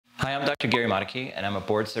Hi, I'm Dr. Gary Motykie, and I'm a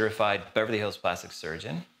board-certified Beverly Hills plastic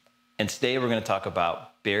surgeon. And today we're going to talk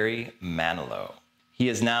about Barry Manilow. He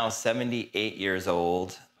is now 78 years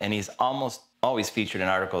old, and he's almost always featured in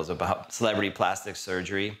articles about celebrity plastic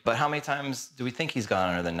surgery. But how many times do we think he's gone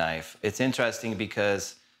under the knife? It's interesting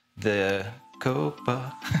because the Copacabana,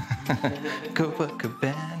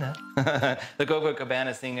 the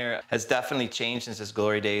Copacabana singer has definitely changed since his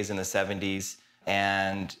glory days in the 70s.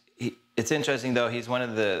 And it's interesting, though, he's one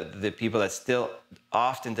of the people that still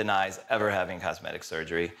often denies ever having cosmetic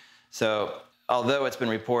surgery. So although it's been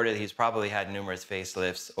reported he's probably had numerous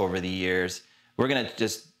facelifts over the years, we're going to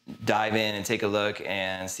just dive in and take a look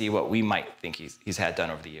and see what we might think he's had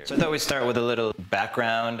done over the years. So I thought we'd start with a little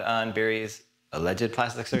background on Barry's alleged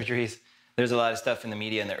plastic surgeries. There's a lot of stuff in the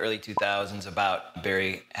media in the early 2000s about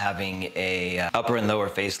Barry having a upper and lower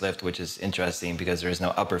facelift, which is interesting because there is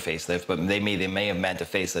no upper facelift, but they may have meant a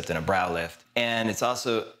facelift and a brow lift. And it's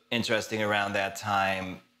also interesting around that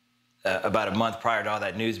time, about a month prior to all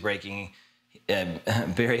that news breaking,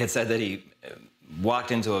 Barry had said that he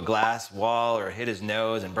walked into a glass wall or hit his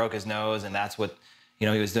nose and broke his nose, and that's what he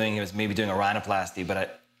was doing. He was maybe doing a rhinoplasty,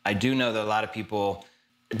 but I do know that a lot of people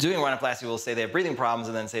doing rhinoplasty will say they have breathing problems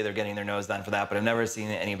and then say they're getting their nose done for that, but I've never seen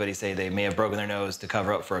anybody say they may have broken their nose to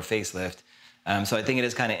cover up for a facelift. So I think it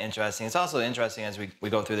is kind of interesting. It's also interesting as we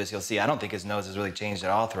go through this, you'll see I don't think his nose has really changed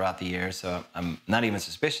at all throughout the years, so I'm not even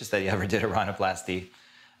suspicious that he ever did a rhinoplasty.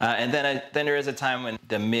 And then there is a time when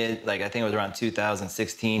I think it was around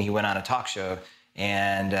 2016, he went on a talk show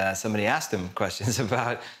and somebody asked him questions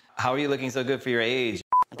about how are you looking so good for your age?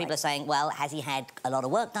 And people are saying, well, has he had a lot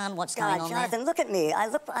of work done? What's going on Jonathan, there? look at me. I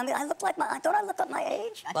look like don't I look like my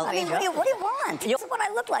age? Well, I mean, what do you want? This is what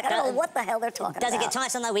I look like. I don't know what the hell they're talking about. Does it get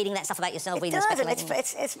tiresome, though, reading that stuff about yourself? It does, and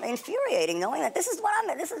it's infuriating knowing that this is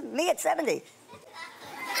me at 70.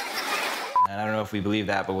 And I don't know if we believe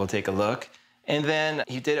that, but we'll take a look. And then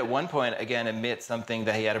he did at one point, again, admit something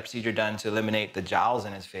that he had a procedure done to eliminate the jowls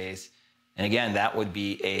in his face. And again, that would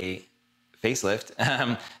be a facelift.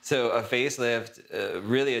 So a facelift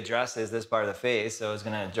really addresses this part of the face. So it's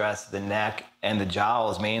going to address the neck and the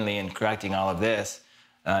jowls mainly in correcting all of this.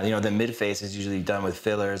 The mid face is usually done with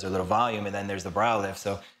fillers or little volume, and then there's the brow lift.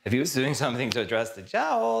 So if he was doing something to address the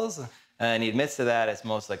jowls and he admits to that, it's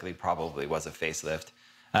most likely probably was a facelift.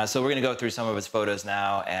 So we're going to go through some of his photos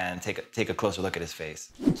now and take a closer look at his face.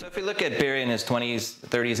 So if we look at Barry in his 20s,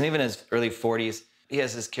 30s, and even his early 40s, he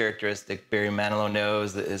has this characteristic Barry Manilow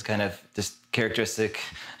nose, his kind of just characteristic,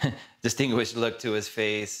 distinguished look to his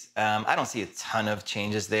face. I don't see a ton of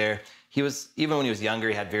changes there. Even when he was younger,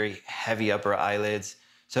 he had very heavy upper eyelids.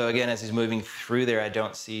 So again, as he's moving through there, I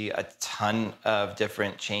don't see a ton of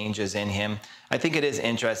different changes in him. I think it is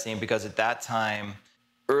interesting because at that time,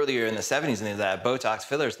 earlier in the 70s and that Botox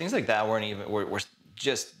fillers, things like that were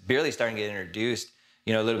just barely starting to get introduced,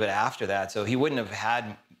 a little bit after that. So he wouldn't have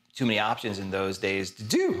had too many options in those days to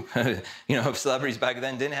do. Celebrities back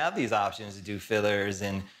then didn't have these options to do fillers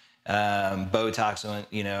and Botox,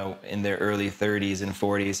 in their early 30s and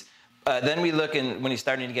 40s. Then we look when he's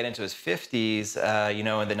starting to get into his 50s,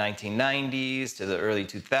 in the 1990s to the early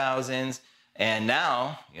 2000s. And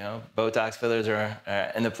now, Botox fillers are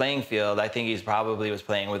in the playing field. I think he's probably was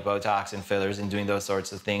playing with Botox and fillers and doing those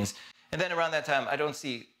sorts of things. And then around that time, I don't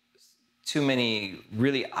see too many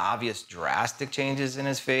really obvious drastic changes in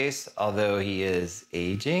his face, although he is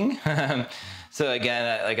aging. So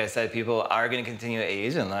again, like I said, people are going to continue to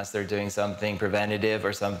age unless they're doing something preventative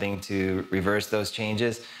or something to reverse those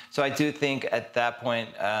changes. So I do think at that point,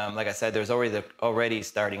 like I said, there was already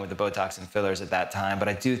starting with the Botox and fillers at that time, but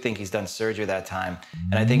I do think he's done surgery that time.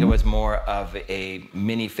 And I think it was more of a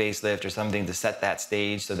mini facelift or something to set that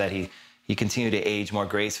stage so that he continued to age more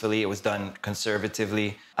gracefully. It was done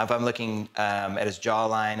conservatively. If I'm looking at his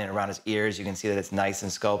jawline and around his ears, you can see that it's nice and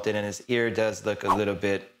sculpted, and his ear does look a little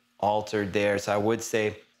bit altered there. So I would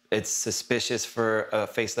say it's suspicious for a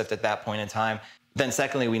facelift at that point in time. Then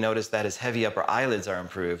secondly, we noticed that his heavy upper eyelids are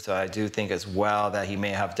improved. So I do think as well that he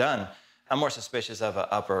may have done. I'm more suspicious of an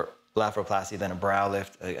upper blepharoplasty than a brow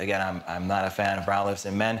lift. Again, I'm not a fan of brow lifts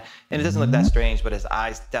in men, and it doesn't look that strange, but his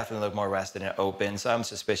eyes definitely look more rested and open. So I'm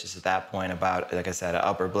suspicious at that point about, like I said, an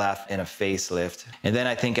upper bleph and a facelift. And then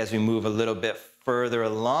I think as we move a little bit further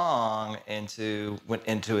along into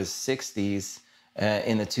his 60s,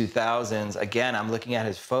 in the 2000s, again, I'm looking at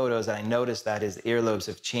his photos and I noticed that his earlobes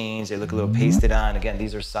have changed. They look a little pasted on. Again,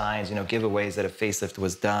 these are signs, giveaways that a facelift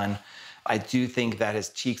was done. I do think that his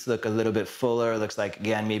cheeks look a little bit fuller. It looks like,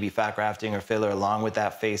 again, maybe fat grafting or filler along with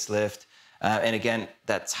that facelift. And again,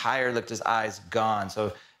 that tired look, his eyes gone.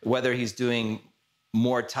 So whether he's doing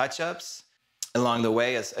more touch-ups along the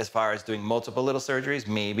way as far as doing multiple little surgeries,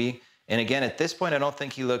 maybe. And again, at this point, I don't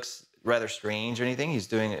think he looks rather strange or anything. He's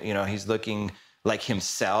doing, he's looking like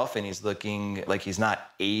himself, and he's looking like he's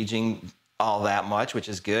not aging all that much, which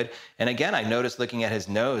is good. And again, I noticed looking at his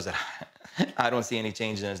nose that I don't see any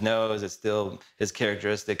change in his nose. It's still his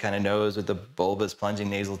characteristic kind of nose with the bulbous plunging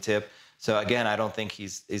nasal tip. So again, I don't think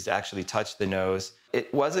he's actually touched the nose.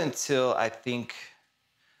 It wasn't until I think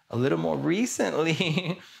a little more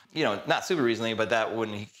recently, not super recently, but that when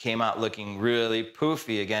he came out looking really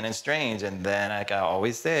poofy again and strange. And then, like I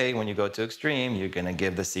always say, when you go to extreme, you're going to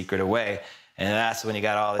give the secret away. And that's when he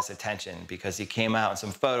got all this attention, because he came out in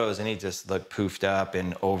some photos and he just looked poofed up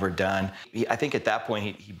and overdone. I think at that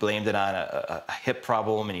point, he blamed it on a hip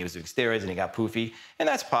problem, and he was doing steroids and he got poofy. And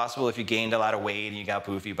that's possible if you gained a lot of weight and you got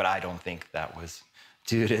poofy, but I don't think that was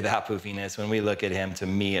due to that poofiness. When we look at him, to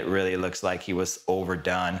me, it really looks like he was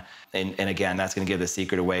overdone. And again, that's going to give the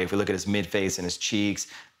secret away. If we look at his mid-face and his cheeks,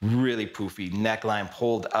 really poofy, neckline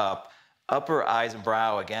pulled up, upper eyes and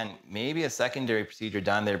brow, again, maybe a secondary procedure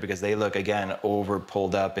done there, because they look, again, over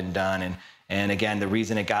pulled up and done. And again, the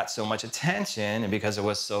reason it got so much attention and because it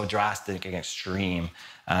was so drastic and extreme.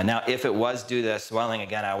 Now, if it was due to that swelling,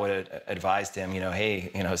 again, I would have advised him,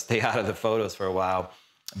 hey, stay out of the photos for a while.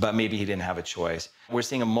 But maybe he didn't have a choice. We're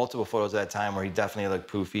seeing multiple photos at that time where he definitely looked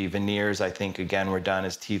poofy. Veneers, I think, again, were done.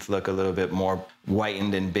 His teeth look a little bit more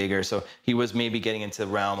whitened and bigger. So he was maybe getting into the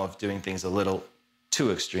realm of doing things a little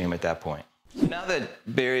too extreme at that point. Now that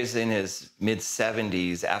Barry's in his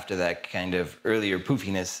mid-70s, after that kind of earlier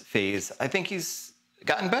poofiness phase, I think he's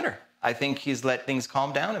gotten better. I think he's let things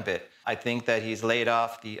calm down a bit. I think that he's laid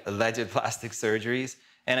off the alleged plastic surgeries,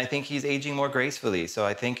 and I think he's aging more gracefully. So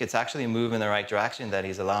I think it's actually a move in the right direction, that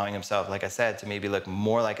he's allowing himself, like I said, to maybe look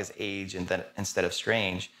more like his age instead of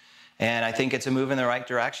strange. And I think it's a move in the right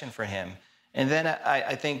direction for him. And then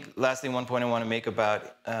I think, lastly, one point I want to make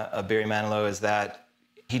about Barry Manilow is that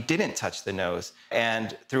he didn't touch the nose.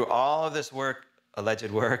 And through all of this work,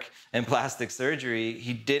 alleged work, and plastic surgery,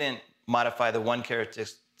 he didn't modify the one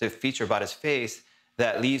characteristic feature about his face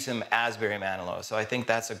that leaves him as Barry Manilow. So I think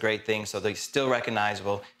that's a great thing. So he's still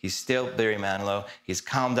recognizable. He's still Barry Manilow. He's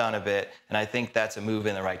calmed down a bit. And I think that's a move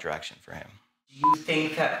in the right direction for him. Do you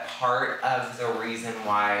think that part of the reason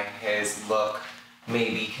why his look may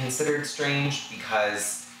be considered strange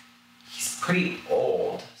because he's pretty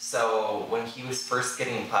old? So when he was first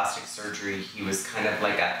getting plastic surgery, he was kind of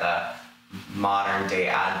like at the modern day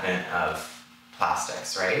advent of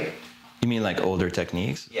plastics, right? You mean like older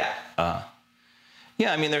techniques? Yeah.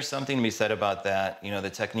 Yeah, I mean, there's something to be said about that. The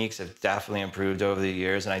techniques have definitely improved over the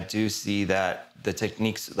years, and I do see that the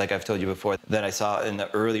techniques, like I've told you before, that I saw in the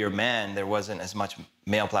earlier men, there wasn't as much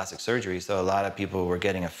male plastic surgery, so a lot of people were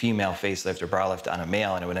getting a female facelift or brow lift on a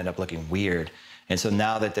male, and it would end up looking weird. And so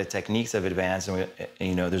now that the techniques have advanced, and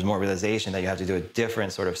there's more realization that you have to do a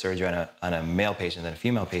different sort of surgery on a male patient than a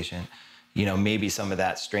female patient, maybe some of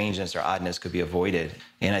that strangeness or oddness could be avoided.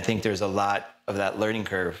 And I think there's a lot of that learning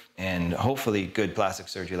curve, and hopefully good plastic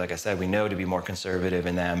surgery, like I said, we know to be more conservative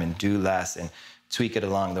in them and do less and tweak it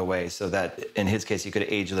along the way, so that in his case, he could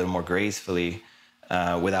age a little more gracefully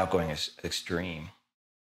without going extreme.